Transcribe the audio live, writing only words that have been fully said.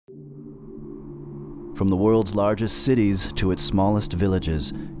From the world's largest cities to its smallest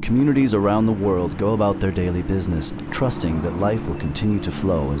villages, communities around the world go about their daily business, trusting that life will continue to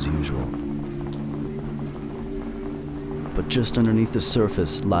flow as usual. But just underneath the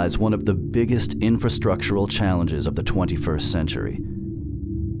surface lies one of the biggest infrastructural challenges of the 21st century: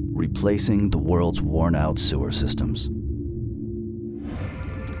 replacing the world's worn-out sewer systems.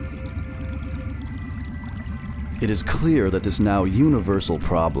 It is clear that this now universal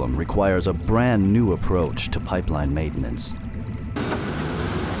problem requires a brand new approach to pipeline maintenance.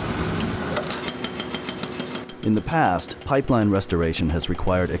 In the past, pipeline restoration has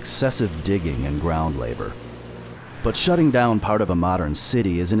required excessive digging and ground labor. But shutting down part of a modern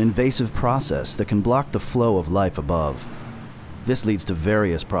city is an invasive process that can block the flow of life above. This leads to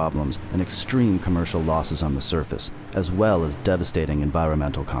various problems and extreme commercial losses on the surface, as well as devastating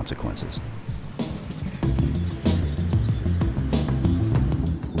environmental consequences.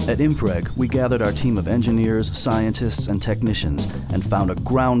 At IMPREG, we gathered our team of engineers, scientists, and technicians and found a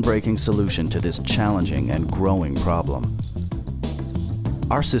groundbreaking solution to this challenging and growing problem.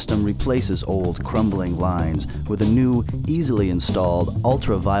 Our system replaces old, crumbling lines with a new, easily installed,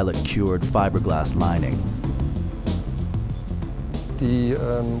 ultraviolet-cured fiberglass lining.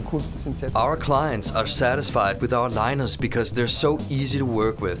 Our clients are satisfied with our liners because they're so easy to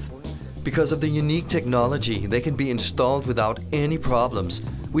work with. Because of the unique technology, they can be installed without any problems,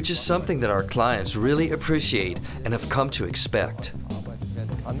 which is something that our clients really appreciate and have come to expect.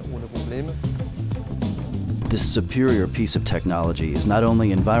 This superior piece of technology is not only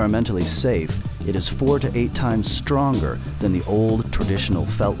environmentally safe, it is 4 to 8 times stronger than the old traditional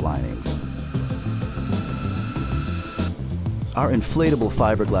felt linings. Our inflatable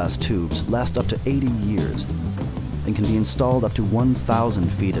fiberglass tubes last up to 80 years and can be installed up to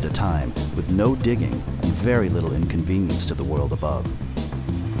 1,000 feet at a time with no digging and very little inconvenience to the world above.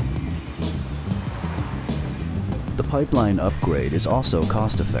 The pipeline upgrade is also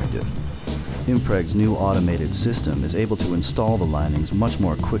cost-effective. IMPREG's new automated system is able to install the linings much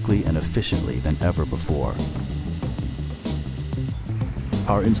more quickly and efficiently than ever before.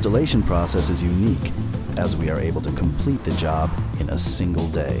 Our installation process is unique, as we are able to complete the job in a single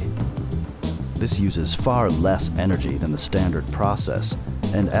day. This uses far less energy than the standard process,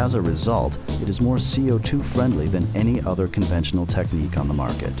 and as a result, it is more CO2 friendly than any other conventional technique on the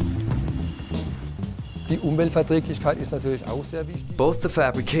market. Both the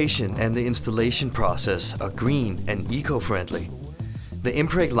fabrication and the installation process are green and eco-friendly. The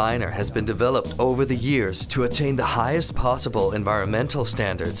IMPREG Liner has been developed over the years to attain the highest possible environmental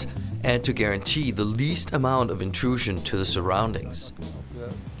standards and to guarantee the least amount of intrusion to the surroundings.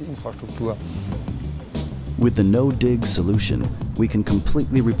 With the no-dig solution, we can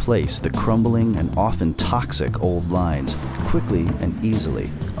completely replace the crumbling and often toxic old lines quickly and easily,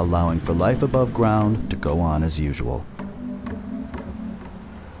 allowing for life above ground to go on as usual.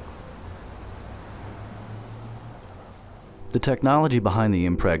 The technology behind the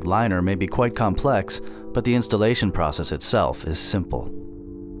IMPREG Liner may be quite complex, but the installation process itself is simple.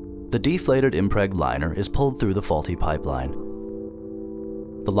 The deflated IMPREG Liner is pulled through the faulty pipeline.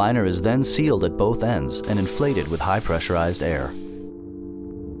 The liner is then sealed at both ends and inflated with high-pressurized air.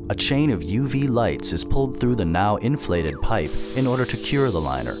 A chain of UV lights is pulled through the now inflated pipe in order to cure the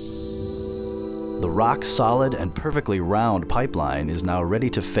liner. The rock-solid and perfectly round pipeline is now ready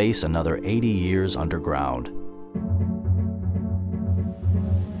to face another 80 years underground.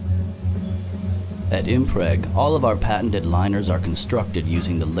 At IMPREG, all of our patented liners are constructed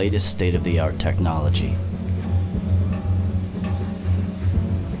using the latest state-of-the-art technology.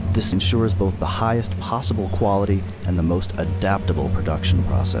 This ensures both the highest possible quality and the most adaptable production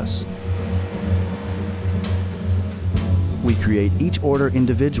process. We create each order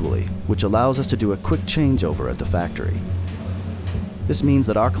individually, which allows us to do a quick changeover at the factory. This means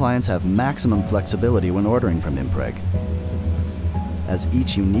that our clients have maximum flexibility when ordering from IMPREG, as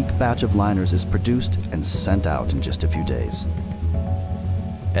each unique batch of liners is produced and sent out in just a few days.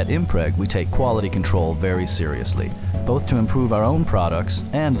 At IMPREG, we take quality control very seriously, both to improve our own products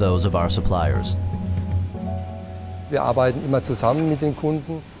and those of our suppliers.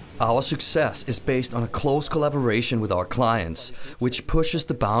 Our success is based on a close collaboration with our clients, which pushes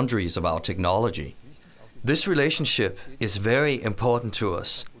the boundaries of our technology. This relationship is very important to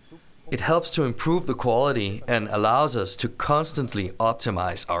us. It helps to improve the quality and allows us to constantly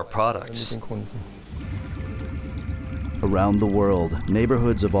optimize our products. Around the world,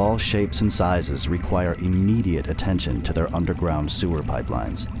 neighborhoods of all shapes and sizes require immediate attention to their underground sewer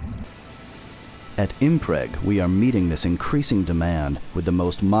pipelines. At IMPREG, we are meeting this increasing demand with the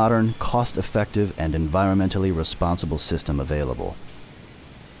most modern, cost-effective, and environmentally responsible system available.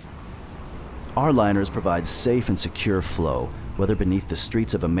 Our liners provide safe and secure flow, whether beneath the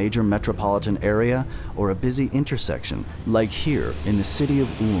streets of a major metropolitan area or a busy intersection, like here in the city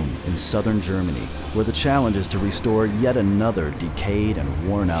of Ulm in southern Germany, where the challenge is to restore yet another decayed and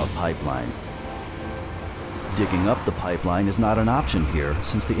worn-out pipeline. Digging up the pipeline is not an option here,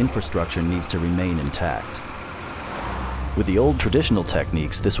 since the infrastructure needs to remain intact. With the old traditional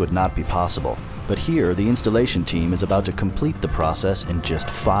techniques, this would not be possible, but here the installation team is about to complete the process in just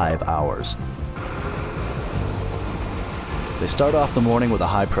 5 hours. They start off the morning with a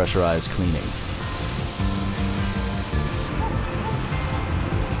high-pressurized cleaning.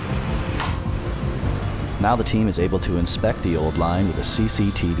 Now the team is able to inspect the old line with a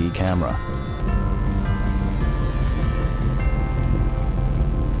CCTV camera.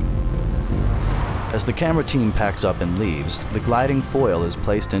 As the camera team packs up and leaves, the gliding foil is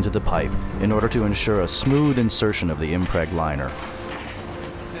placed into the pipe in order to ensure a smooth insertion of the IMPREG liner.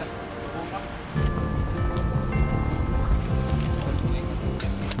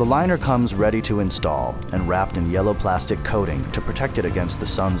 The liner comes ready to install and wrapped in yellow plastic coating to protect it against the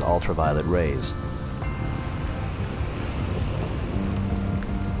sun's ultraviolet rays.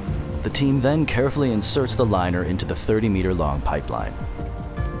 The team then carefully inserts the liner into the 30-meter-long pipeline.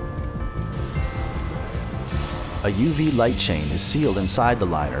 A UV light chain is sealed inside the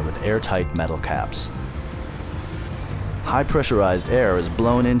liner with airtight metal caps. High pressurized air is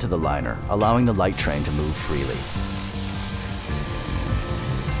blown into the liner, allowing the light train to move freely.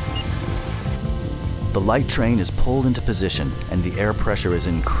 The light train is pulled into position and the air pressure is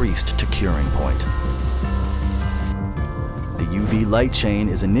increased to curing point. The UV light chain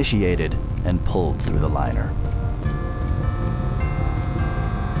is initiated and pulled through the liner.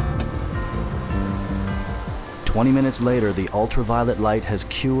 "20 minutes later, the ultraviolet light has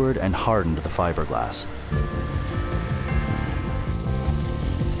cured and hardened the fiberglass.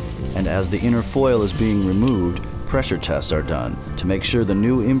 And as the inner foil is being removed, pressure tests are done to make sure the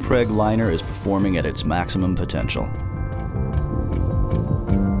new IMPREG liner is performing at its maximum potential.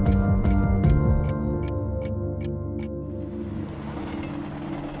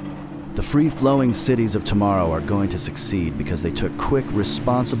 The free-flowing cities of tomorrow are going to succeed because they took quick,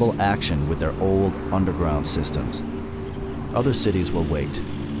 responsible action with their old underground systems. Other cities will wait.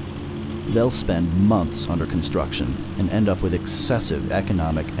 They'll spend months under construction and end up with excessive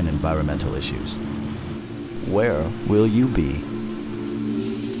economic and environmental issues. Where will you be?